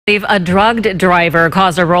A drugged driver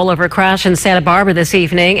caused a rollover crash in Santa Barbara this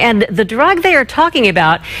evening, and the drug they are talking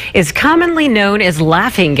about is commonly known as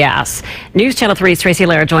laughing gas. News Channel 3's Tracy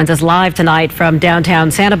Lair joins us live tonight from downtown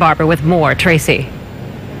Santa Barbara with more. Tracy.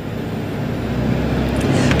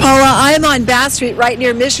 Paula, I am on Bath Street right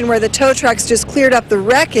near Mission where the tow trucks just cleared up the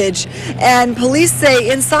wreckage, and police say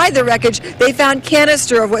inside the wreckage they found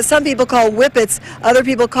canister of what some people call Whippets, other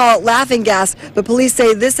people call it laughing gas, but police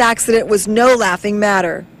say this accident was no laughing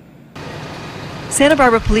matter. Santa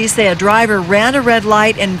Barbara police say a driver ran a red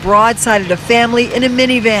light and broadsided a family in a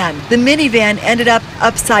minivan. The minivan ended up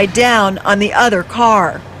upside down on the other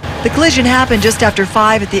car. The collision happened just after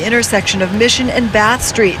 5 at the intersection of Mission and Bath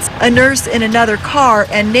Streets. A nurse in another car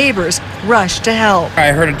and neighbors rushed to help.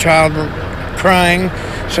 I heard a child crying,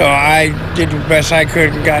 so I did the best I could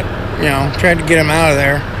and tried to get him out of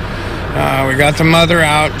there. We got the mother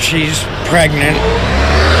out. She's pregnant.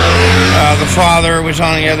 The father was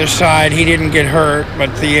on the other side. He didn't get hurt, but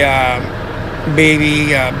the baby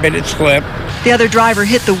bit its lip. The other driver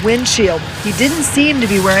hit the windshield. He didn't seem to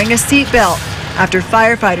be wearing a seatbelt. After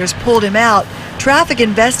firefighters pulled him out, traffic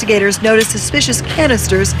investigators noticed suspicious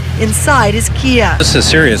canisters inside his Kia. This is a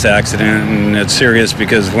serious accident, and it's serious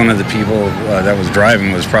because one of the people that was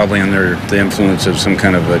driving was probably under the influence of some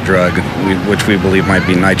kind of a drug, which we believe might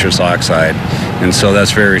be nitrous oxide. And so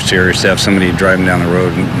that's very serious to have somebody driving down the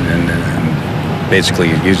road and basically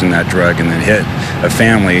using that drug and then hit a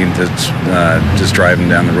family that's just driving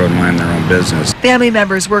down the road and minding their own business. Family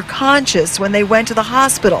members were conscious when they went to the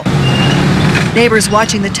hospital. Neighbors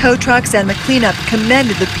watching the tow trucks and the cleanup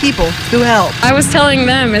commended the people who helped. I was telling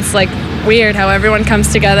them it's like weird how everyone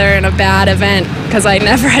comes together in a bad event because I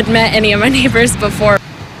never had met any of my neighbors before.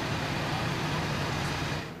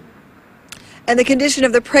 And the condition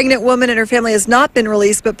of the pregnant woman and her family has not been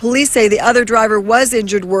released, but police say the other driver was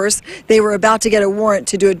injured worse. They were about to get a warrant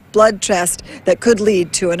to do a blood test that could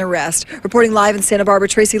lead to an arrest. Reporting live in Santa Barbara,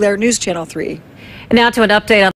 Tracy Lair, News Channel 3. Now to an update on